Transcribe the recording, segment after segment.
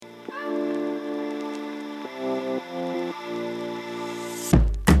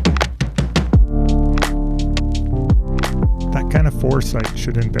foresight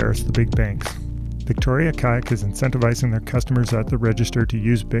should embarrass the big banks. Victoria Kayak is incentivizing their customers at the register to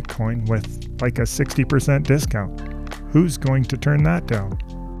use Bitcoin with like a 60% discount. Who's going to turn that down?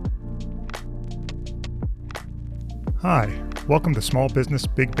 Hi, welcome to Small Business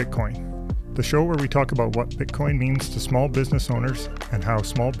Big Bitcoin, the show where we talk about what Bitcoin means to small business owners and how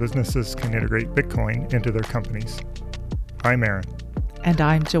small businesses can integrate Bitcoin into their companies. I'm Aaron. And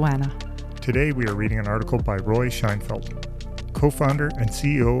I'm Joanna. Today we are reading an article by Roy Sheinfeld, co-founder and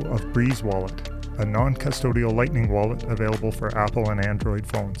CEO of Breeze Wallet, a non-custodial Lightning wallet available for Apple and Android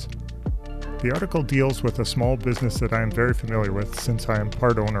phones. The article deals with a small business that I am very familiar with since I am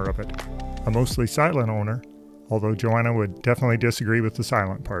part owner of it, a mostly silent owner, although Joanna would definitely disagree with the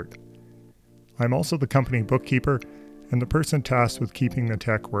silent part. I'm also the company bookkeeper and the person tasked with keeping the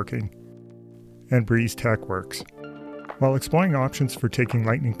tech working, and Breeze Tech works. While exploring options for taking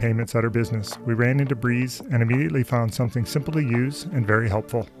Lightning payments at our business, we ran into Breeze and immediately found something simple to use and very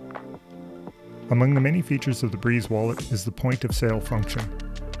helpful. Among the many features of the Breeze wallet is the point of sale function.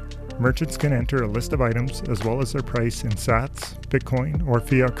 Merchants can enter a list of items as well as their price in Sats, Bitcoin, or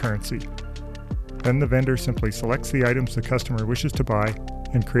fiat currency. Then the vendor simply selects the items the customer wishes to buy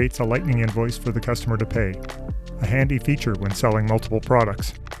and creates a Lightning invoice for the customer to pay, a handy feature when selling multiple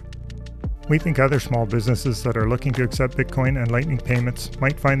products. We think other small businesses that are looking to accept Bitcoin and Lightning payments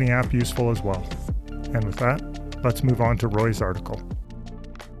might find the app useful as well. And with that, let's move on to Roy's article.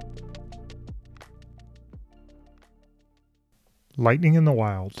 Lightning in the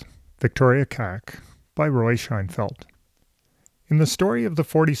Wild, Victoria Kayak, by Roy Sheinfeld. In the story of the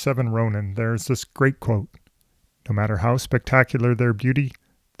 47 Ronin, there is this great quote: "No matter how spectacular their beauty,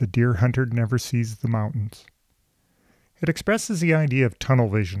 the deer hunter never sees the mountains." It expresses the idea of tunnel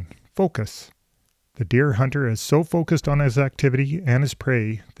vision, focus. The deer hunter is so focused on his activity and his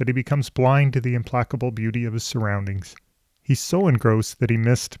prey that he becomes blind to the implacable beauty of his surroundings. He's so engrossed that he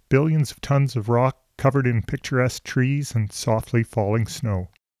missed billions of tons of rock covered in picturesque trees and softly falling snow.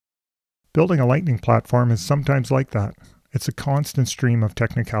 Building a Lightning platform is sometimes like that. It's a constant stream of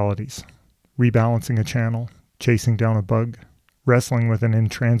technicalities. Rebalancing a channel, chasing down a bug, wrestling with an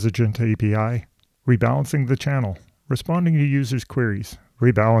intransigent API, rebalancing the channel, responding to users' queries,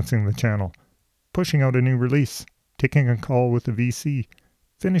 rebalancing the channel, pushing out a new release, taking a call with the VC,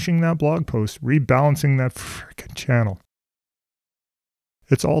 finishing that blog post, rebalancing that frickin' channel.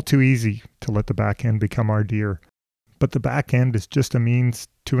 It's all too easy to let the back end become our deer. But the back end is just a means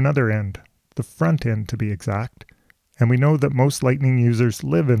to another end, the front end to be exact. And we know that most Lightning users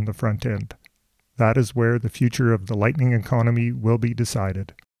live in the front end. That is where the future of the Lightning economy will be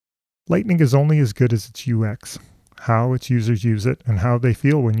decided. Lightning is only as good as its UX, how its users use it, and how they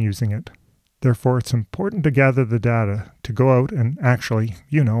feel when using it. Therefore, it's important to gather the data, to go out and actually,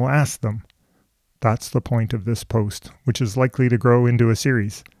 ask them. That's the point of this post, which is likely to grow into a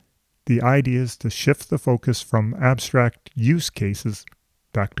series. The idea is to shift the focus from abstract use cases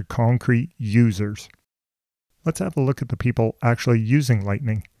back to concrete users. Let's have a look at the people actually using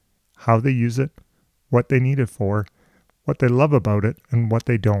Lightning, how they use it, what they need it for, what they love about it and what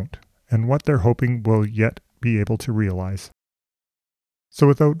they don't, and what they're hoping will yet be able to realize. So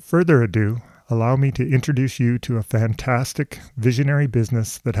without further ado, allow me to introduce you to a fantastic, visionary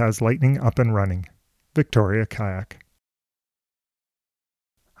business that has Lightning up and running, Victoria Kayak.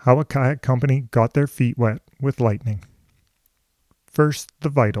 How a kayak company got their feet wet with Lightning. First, the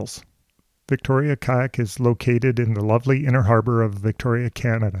vitals. Victoria Kayak is located in the lovely inner harbor of Victoria,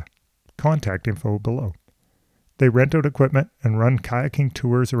 Canada. Contact info below. They rent out equipment and run kayaking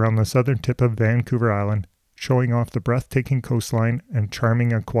tours around the southern tip of Vancouver Island, showing off the breathtaking coastline and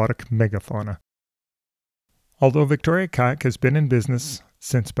charming aquatic megafauna. Although Victoria Kayak has been in business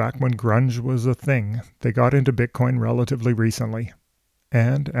since back when grunge was a thing, they got into Bitcoin relatively recently.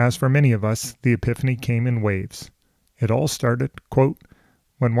 And, as for many of us, the epiphany came in waves. It all started, quote,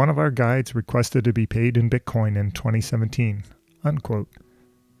 when one of our guides requested to be paid in Bitcoin in 2017, unquote.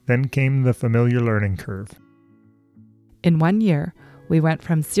 Then came the familiar learning curve. In 1 year, we went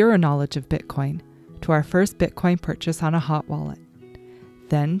from zero knowledge of Bitcoin to our first Bitcoin purchase on a hot wallet,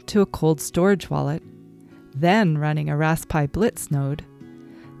 then to a cold storage wallet, then running a Raspberry Blitz node,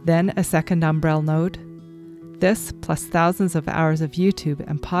 then a second Umbrel node. This, plus thousands of hours of YouTube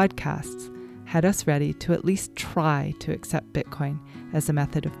and podcasts, had us ready to at least try to accept Bitcoin as a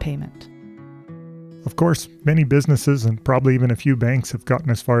method of payment. Of course, many businesses and probably even a few banks have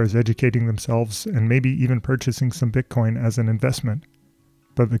gotten as far as educating themselves and maybe even purchasing some Bitcoin as an investment.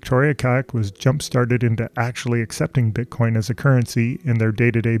 But Victoria Kayak was jump-started into actually accepting Bitcoin as a currency in their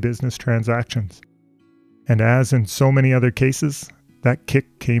day-to-day business transactions. And as in so many other cases, that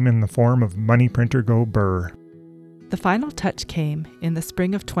kick came in the form of money printer go brr. The final touch came in the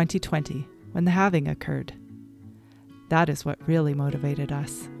spring of 2020 when the halving occurred. That is what really motivated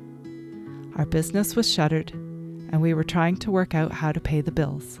us. Our business was shuttered, and we were trying to work out how to pay the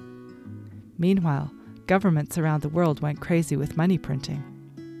bills. Meanwhile, governments around the world went crazy with money printing.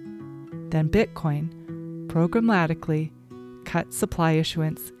 Then Bitcoin programmatically cut supply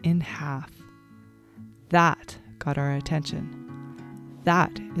issuance in half. That got our attention.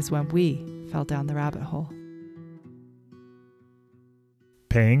 That is when we fell down the rabbit hole.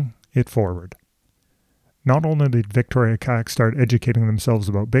 Paying it forward. Not only did Victoria Kayak start educating themselves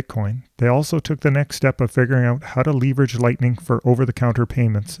about Bitcoin, they also took the next step of figuring out how to leverage Lightning for over-the-counter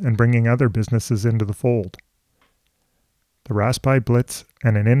payments and bringing other businesses into the fold. The Raspberry Blitz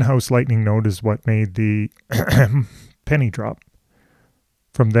and an in-house Lightning node is what made the penny drop.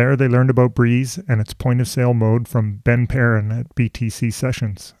 From there, they learned about Breeze and its point-of-sale mode from Ben Perrin at BTC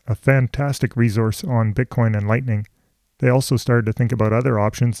Sessions, a fantastic resource on Bitcoin and Lightning. They also started to think about other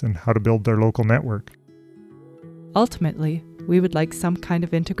options and how to build their local network. Ultimately, we would like some kind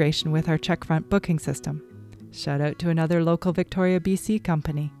of integration with our check-front booking system. Shout out to another local Victoria, BC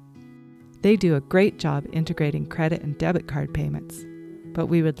company. They do a great job integrating credit and debit card payments, but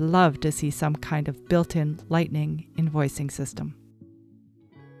we would love to see some kind of built-in Lightning invoicing system.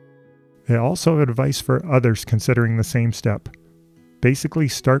 They also have advice for others considering the same step. Basically,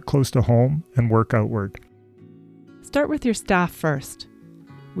 start close to home and work outward. Start with your staff first.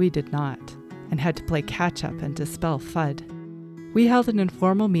 We did not, and had to play catch-up and dispel FUD. We held an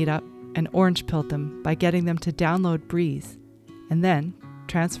informal meetup and orange-pilled them by getting them to download Breeze, and then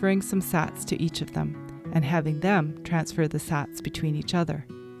transferring some sats to each of them and having them transfer the sats between each other.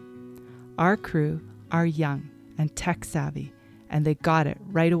 Our crew are young and tech-savvy, and they got it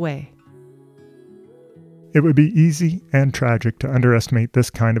right away. It would be easy and tragic to underestimate this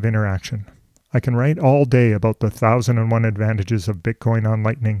kind of interaction. I can write all day about the 1,001 advantages of Bitcoin on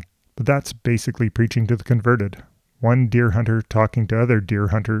Lightning, but that's basically preaching to the converted. One deer hunter talking to other deer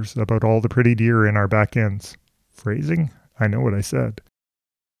hunters about all the pretty deer in our back ends. Phrasing? I know what I said.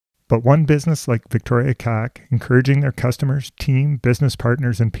 But one business like Victoria Kayak, encouraging their customers, team, business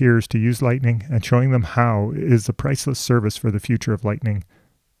partners, and peers to use Lightning and showing them how is a priceless service for the future of Lightning.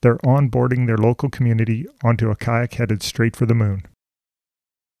 They're onboarding their local community onto a kayak headed straight for the moon.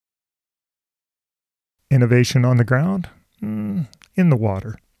 Innovation on the ground? In the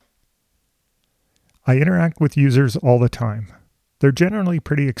water. I interact with users all the time. They're generally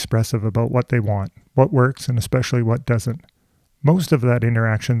pretty expressive about what they want, what works, and especially what doesn't. Most of that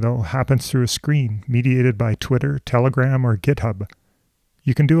interaction, though, happens through a screen mediated by Twitter, Telegram, or GitHub.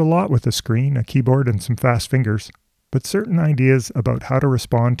 You can do a lot with a screen, a keyboard, and some fast fingers, but certain ideas about how to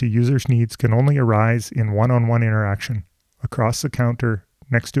respond to users' needs can only arise in one-on-one interaction, across the counter,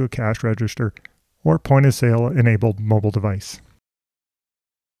 next to a cash register, or point-of-sale enabled mobile device.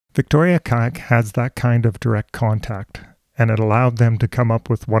 Victoria Kayak has that kind of direct contact, and it allowed them to come up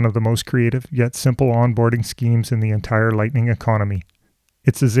with one of the most creative yet simple onboarding schemes in the entire Lightning economy.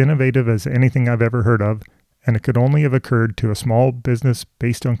 It's as innovative as anything I've ever heard of, and it could only have occurred to a small business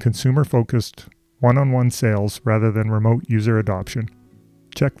based on consumer-focused, one-on-one sales rather than remote user adoption.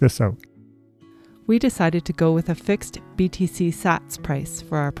 Check this out. We decided to go with a fixed BTC Sats price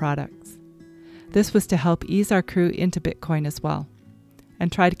for our products. This was to help ease our crew into Bitcoin as well, and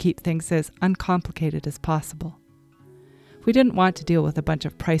try to keep things as uncomplicated as possible. We didn't want to deal with a bunch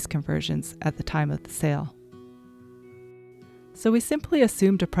of price conversions at the time of the sale. So we simply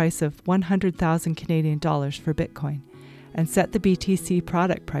assumed a price of 100,000 Canadian dollars for Bitcoin and set the BTC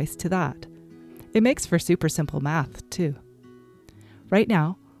product price to that. It makes for super simple math, too. Right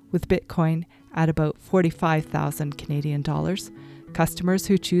now, with Bitcoin at about 45,000 Canadian dollars, customers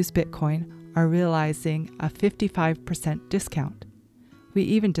who choose Bitcoin are realizing a 55% discount. We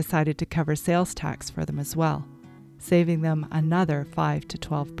even decided to cover sales tax for them as well, saving them another 5 to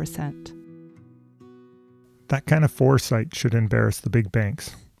 12%. That kind of foresight should embarrass the big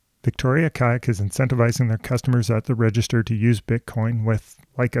banks. Victoria Kayak is incentivizing their customers at the register to use Bitcoin with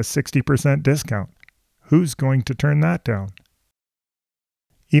like a 60% discount. Who's going to turn that down?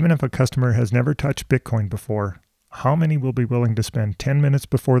 Even if a customer has never touched Bitcoin before, how many will be willing to spend 10 minutes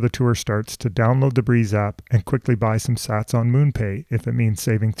before the tour starts to download the Breeze app and quickly buy some sats on MoonPay if it means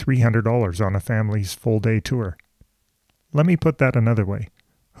saving $300 on a family's full-day tour? Let me put that another way.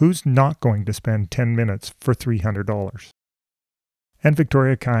 Who's not going to spend 10 minutes for $300? And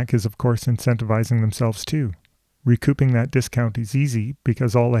Victoria Kayak is of course incentivizing themselves too. Recouping that discount is easy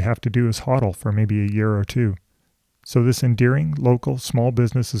because all they have to do is hodl for maybe a year or two. So this endearing, local, small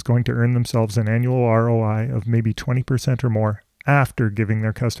business is going to earn themselves an annual ROI of maybe 20% or more after giving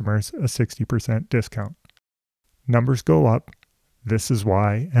their customers a 60% discount. Numbers go up. This is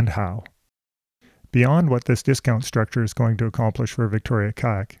why and how. Beyond what this discount structure is going to accomplish for Victoria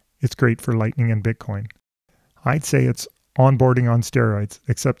Kayak, it's great for Lightning and Bitcoin. I'd say it's onboarding on steroids,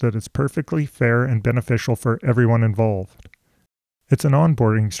 except that it's perfectly fair and beneficial for everyone involved. It's an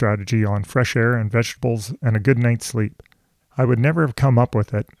onboarding strategy on fresh air and vegetables and a good night's sleep. I would never have come up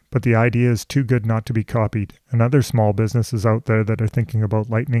with it, but the idea is too good not to be copied, and other small businesses out there that are thinking about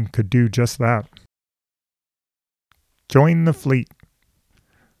Lightning could do just that. Join the fleet.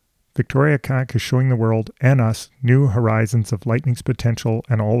 Victoria Kayak is showing the world and us new horizons of Lightning's potential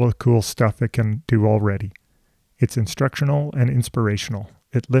and all the cool stuff it can do already. It's instructional and inspirational.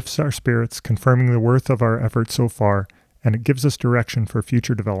 It lifts our spirits, confirming the worth of our efforts so far, and it gives us direction for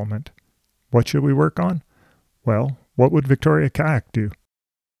future development. What should we work on? Well, what would Victoria Kayak do?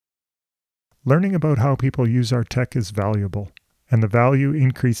 Learning about how people use our tech is valuable, and the value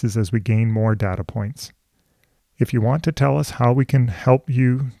increases as we gain more data points. If you want to tell us how we can help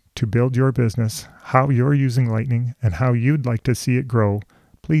you to build your business, how you're using Lightning, and how you'd like to see it grow,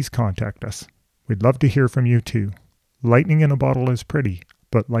 please contact us. We'd love to hear from you too. Lightning in a bottle is pretty,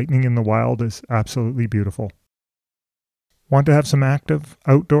 but lightning in the wild is absolutely beautiful. Want to have some active,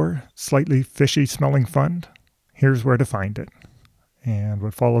 outdoor, slightly fishy smelling fun? Here's where to find it. And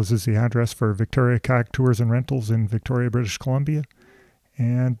what follows is the address for Victoria Kayak Tours and Rentals in Victoria, British Columbia,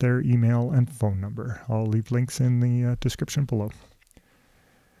 and their email and phone number. I'll leave links in the description below.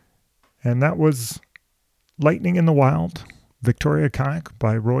 And that was Lightning in the Wild, Victoria Kayak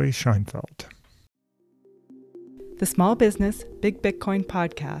by Sheinfeld. The Small Business Big Bitcoin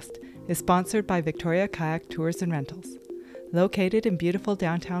podcast is sponsored by Victoria Kayak Tours and Rentals. Located in beautiful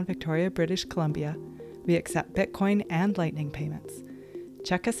downtown Victoria, British Columbia, we accept Bitcoin and Lightning payments.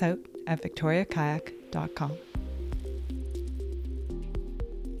 Check us out at victoriakayak.com.